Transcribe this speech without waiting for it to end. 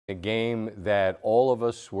A game that all of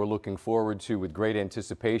us were looking forward to with great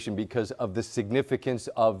anticipation because of the significance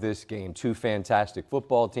of this game. Two fantastic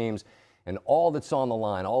football teams and all that's on the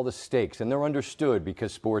line, all the stakes, and they're understood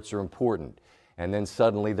because sports are important. And then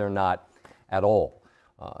suddenly they're not at all.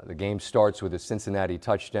 The game starts with a Cincinnati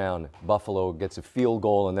touchdown. Buffalo gets a field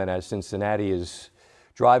goal, and then as Cincinnati is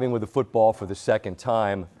driving with the football for the second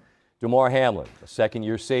time, Damar Hamlin, a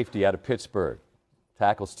second-year safety out of Pittsburgh,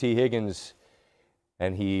 tackles T. Higgins,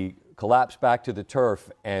 and he collapsed back to the turf,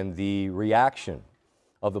 and the reaction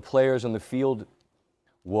of the players on the field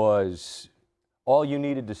was all you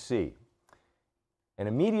needed to see. And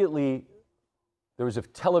immediately, there was a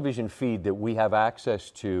television feed that we have access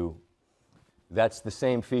to that's the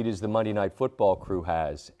same feed as the Monday Night Football crew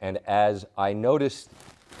has. And as I noticed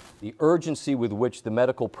the urgency with which the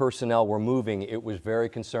medical personnel were moving, it was very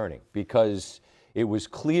concerning because it was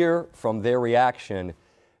clear from their reaction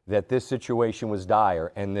that this situation was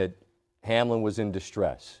dire and that Hamlin was in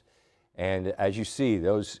distress. And as you see,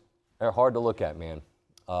 those are hard to look at, man.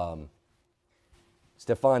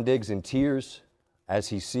 Stefon Diggs in tears as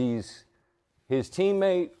he sees his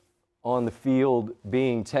teammate on the field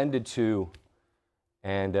being tended to,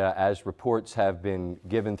 and as reports have been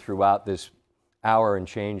given throughout this hour and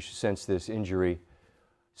change since this injury,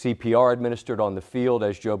 CPR administered on the field,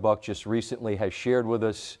 as Joe Buck just recently has shared with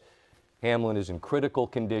us. Hamlin is in critical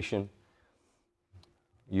condition.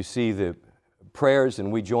 You see the prayers,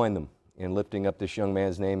 and we join them in lifting up this young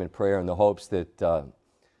man's name in prayer in the hopes that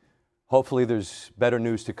hopefully there's better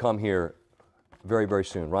news to come here very, very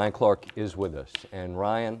soon. Ryan Clark is with us. And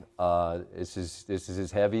Ryan, this is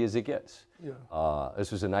as heavy as it gets. Yeah.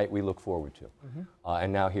 This was a night we look forward to.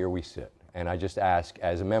 And now here we sit. And I just ask,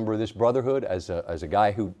 as a member of this brotherhood, as a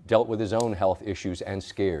guy who dealt with his own health issues and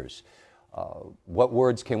scares, what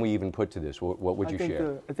words can we even put to this? What would you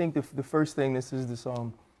share? I think the first thing, this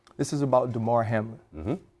is about Damar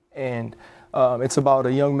Hamlin. And it's about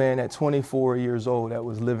a young man at 24 years old that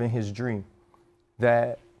was living his dream,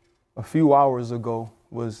 that a few hours ago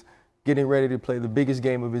was getting ready to play the biggest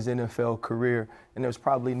game of his NFL career, and there's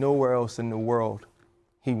probably nowhere else in the world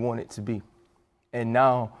he wanted to be. And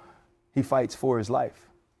now he fights for his life.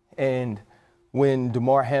 And when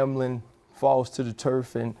Damar Hamlin falls to the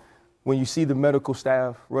turf, and when you see the medical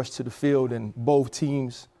staff rush to the field and both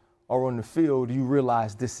teams are on the field, you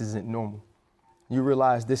realize this isn't normal. You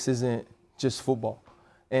realize this isn't just football.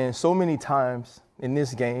 And so many times in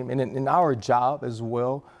this game, and in our job as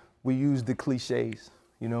well, we use the cliches,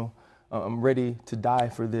 you know. I'm ready to die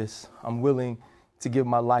for this. I'm willing to give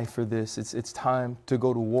my life for this. It's time to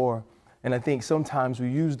go to war. And I think sometimes we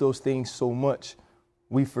use those things so much,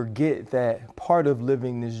 we forget that part of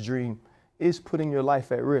living this dream is putting your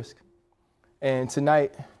life at risk. And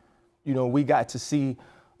tonight, you know, we got to see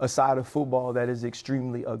a side of football that is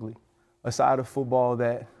extremely ugly, a side of football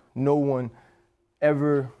that no one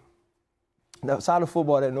ever wants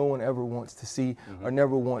to see or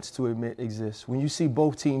never wants to admit exists. When you see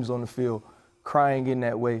both teams on the field crying in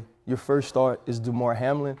that way, your first thought is Damar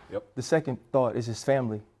Hamlin. Yep. The second thought is his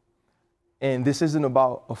family. And this isn't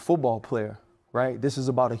about a football player, right? This is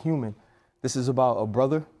about a human. This is about a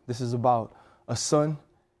brother. This is about a son.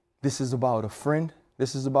 This is about a friend.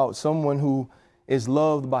 This is about someone who is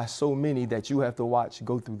loved by so many that you have to watch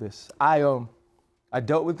go through this. I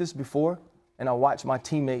dealt with this before, and I watched my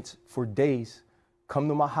teammates for days come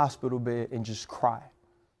to my hospital bed and just cry.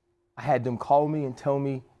 I had them call me and tell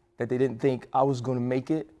me that they didn't think I was going to make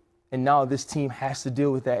it, and now this team has to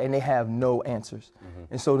deal with that, and they have no answers.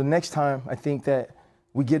 And so the next time I think that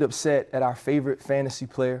we get upset at our favorite fantasy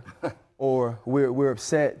player, or we're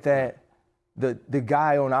upset that the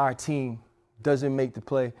guy on our team doesn't make the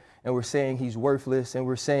play, and we're saying he's worthless, and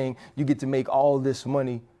we're saying you get to make all this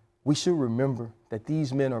money, we should remember that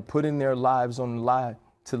these men are putting their lives on the line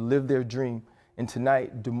to live their dream. And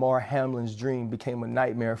tonight, Damar Hamlin's dream became a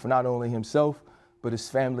nightmare for not only himself, but his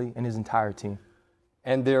family and his entire team.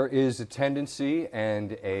 And there is a tendency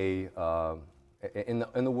and in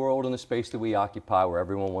the world, in the space that we occupy, where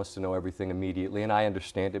everyone wants to know everything immediately, and I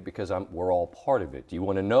understand it because we're all part of it. You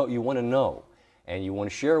want to know, and you want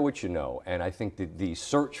to share what you know. And I think that the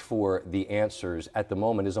search for the answers at the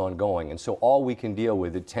moment is ongoing. And so all we can deal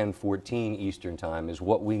with at 10:14 Eastern Time is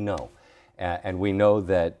what we know. And we know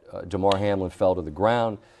that Damar Hamlin fell to the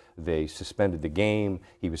ground. They suspended the game.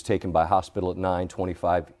 He was taken by hospital at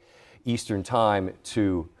 9:25 Eastern Time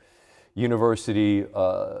to the University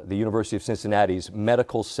of Cincinnati's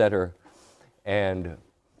Medical Center. And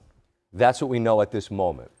that's what we know at this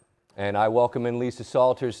moment. And I welcome in Lisa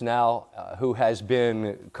Salters now, who has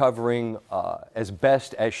been covering as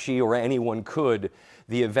best as she or anyone could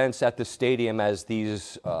the events at the stadium as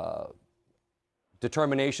these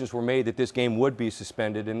determinations were made that this game would be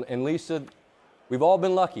suspended. And Lisa, we've all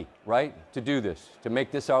been lucky, right, to do this, to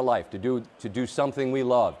make this our life, to do something we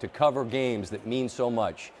love, to cover games that mean so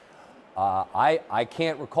much. I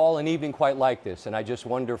can't recall an evening quite like this, and I just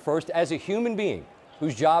wonder, first, as a human being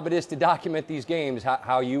whose job it is to document these games,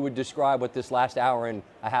 how you would describe what this last hour and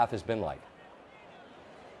a half has been like.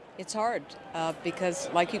 It's hard because,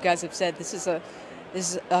 like you guys have said, this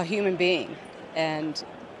is a human being, and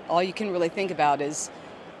all you can really think about is,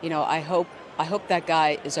 you know, I hope that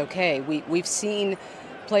guy is okay. We've seen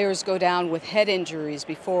players go down with head injuries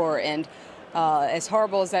before, and as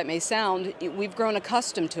horrible as that may sound, we've grown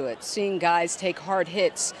accustomed to it, seeing guys take hard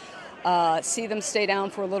hits, see them stay down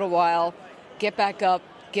for a little while, get back up,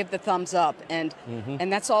 give the thumbs up, and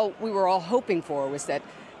that's all we were all hoping for, was that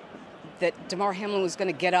Damar Hamlin was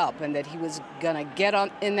going to get up and that he was going to get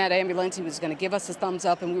on in that ambulance, he was going to give us a thumbs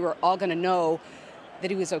up, and we were all going to know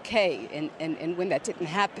that he was okay. And when that didn't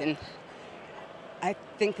happen, I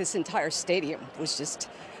think this entire stadium was just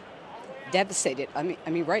devastated. I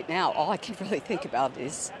mean, right now, all I can really think about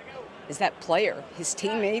is that player, his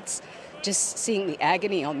teammates, just seeing the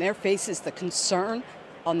agony on their faces, the concern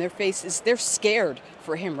on their faces. They're scared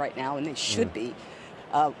for him right now, and they should be.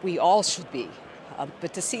 We all should be.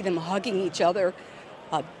 But to see them hugging each other,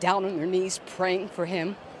 down on their knees, praying for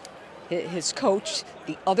him, his coach,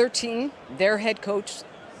 the other team, their head coach,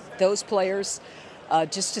 those players,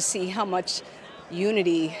 just to see how much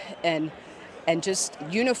unity and just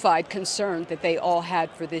unified concern that they all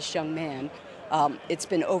had for this young man. It's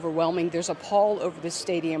been overwhelming. There's a pall over the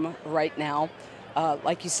stadium right now.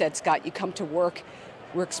 Like you said, Scott, you come to work,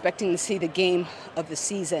 we're expecting to see the game of the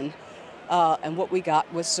season, and what we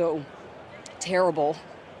got was so terrible,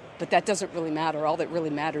 but that doesn't really matter. All that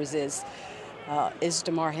really matters is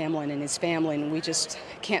Damar Hamlin and his family, and we just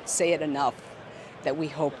can't say it enough that we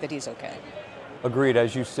hope that he's okay. Agreed,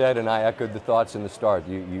 as you said, and I echoed the thoughts in the start.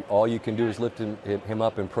 All you can do is lift him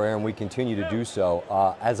up in prayer, and we continue to do so.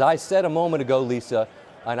 As I said a moment ago, Lisa,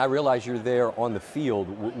 and I realize you're there on the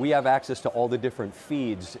field, we have access to all the different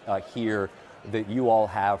feeds here that you all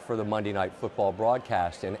have for the Monday Night Football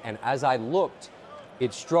broadcast. And as I looked,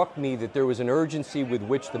 it struck me that there was an urgency with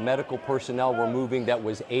which the medical personnel were moving that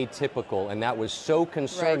was atypical, and that was so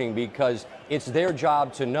concerning because it's their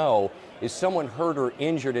job to know, is someone hurt or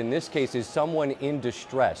injured? In this case, is someone in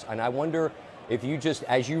distress? And I wonder if you just,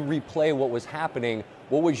 as you replay what was happening,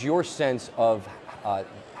 what was your sense of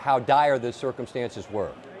how dire the circumstances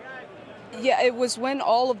were? Yeah, it was when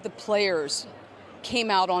all of the players came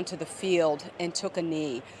out onto the field and took a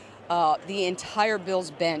knee. The entire Bills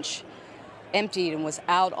bench emptied and was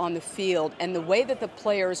out on the field, and the way that the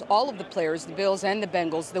players, all of the players, the Bills and the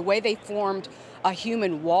Bengals, the way they formed a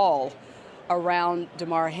human wall around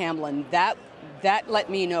Damar Hamlin, that let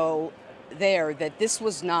me know there that this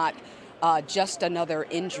was not just another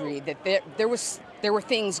injury, that there were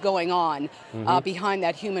things going on behind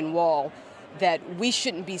that human wall that we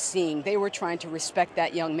shouldn't be seeing. They were trying to respect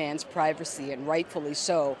that young man's privacy, and rightfully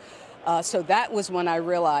so. So that was when I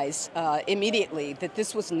realized immediately that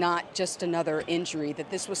this was not just another injury, that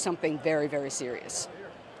this was something very, very serious.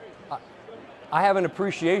 I have an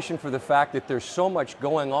appreciation for the fact that there's so much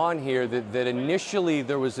going on here that initially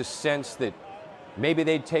there was a sense that maybe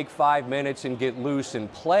they'd take 5 minutes and get loose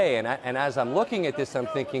and play. And as I'm looking at this, I'm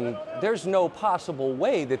thinking there's no possible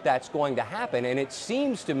way that that's going to happen. And it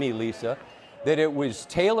seems to me, Lisa, that it was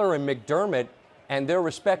Taylor and McDermott and their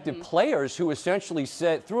respective players who essentially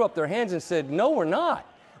threw up their hands and said, no, we're not.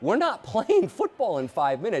 We're not playing football in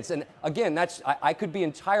 5 minutes. And again, I could be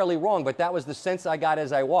entirely wrong, but that was the sense I got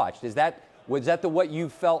as I watched. Was that what you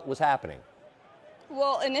felt was happening?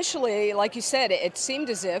 Well, initially, like you said, it seemed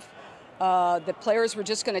as if the players were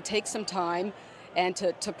just going to take some time and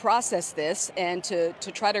to process this and to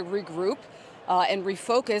try to regroup and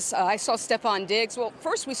refocus. I saw Stephon Diggs. Well,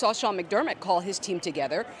 first we saw Sean McDermott call his team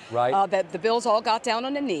together. Right. That the Bills all got down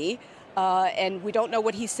on a knee, and we don't know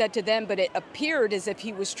what he said to them, but it appeared as if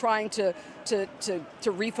he was trying to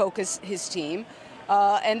refocus his team.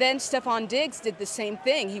 And then Stephon Diggs did the same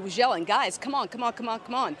thing. He was yelling, guys, come on, come on, come on,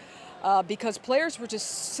 come on. Because players were just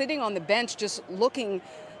sitting on the bench just looking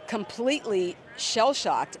completely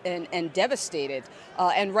shell-shocked and devastated,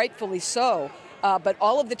 and rightfully so. But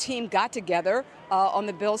all of the team got together on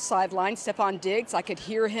the Bills sideline. Stephon Diggs, I could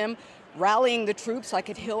hear him rallying the troops. I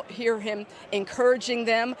could hear him encouraging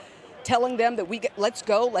them, telling them that let's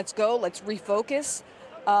go, let's refocus.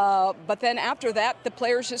 But then after that, the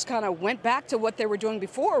players just kind of went back to what they were doing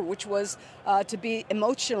before, which was to be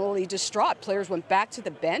emotionally distraught. Players went back to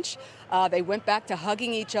the bench. They went back to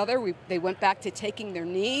hugging each other. They went back to taking their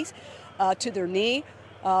knees to their knee.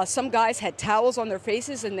 Some guys had towels on their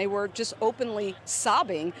faces, and they were just openly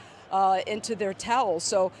sobbing into their towels.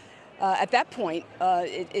 So at that point,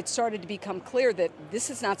 it started to become clear that this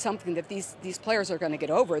is not something that these players are going to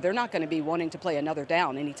get over. They're not going to be wanting to play another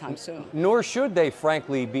down anytime soon. Nor should they,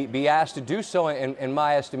 frankly, be asked to do so, in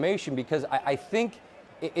my estimation, because I think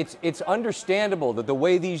it's understandable that the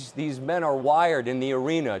way these men are wired in the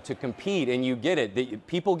arena to compete, and you get it, that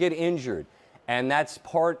people get injured, and that's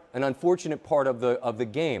an unfortunate part of the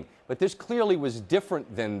game. But this clearly was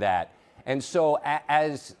different than that. And so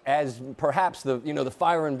as perhaps the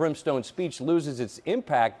fire and brimstone speech loses its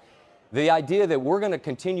impact, the idea that we're going to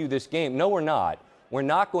continue this game, no, we're not. We're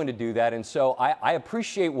not going to do that. And so I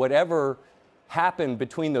appreciate whatever happened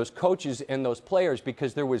between those coaches and those players,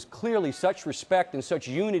 because there was clearly such respect and such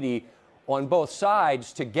unity on both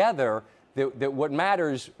sides together that what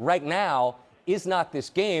matters right now is not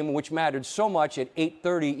this game, which mattered so much at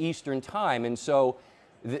 8:30 Eastern time. And so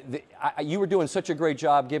you were doing such a great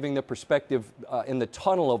job giving the perspective in the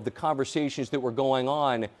tunnel of the conversations that were going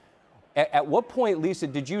on. At what point, Lisa,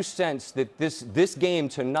 did you sense that this game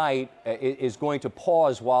tonight is going to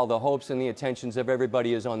pause while the hopes and the attentions of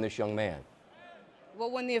everybody is on this young man?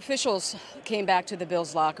 Well, when the officials came back to the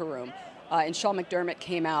Bills locker room, and Sean McDermott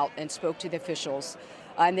came out and spoke to the officials,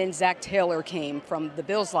 and then Zach Taylor came from the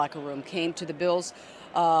Bills locker room, came to the Bills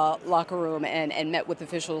locker room and met with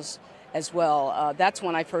officials as well. That's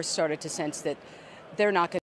when I first started to sense that they're not going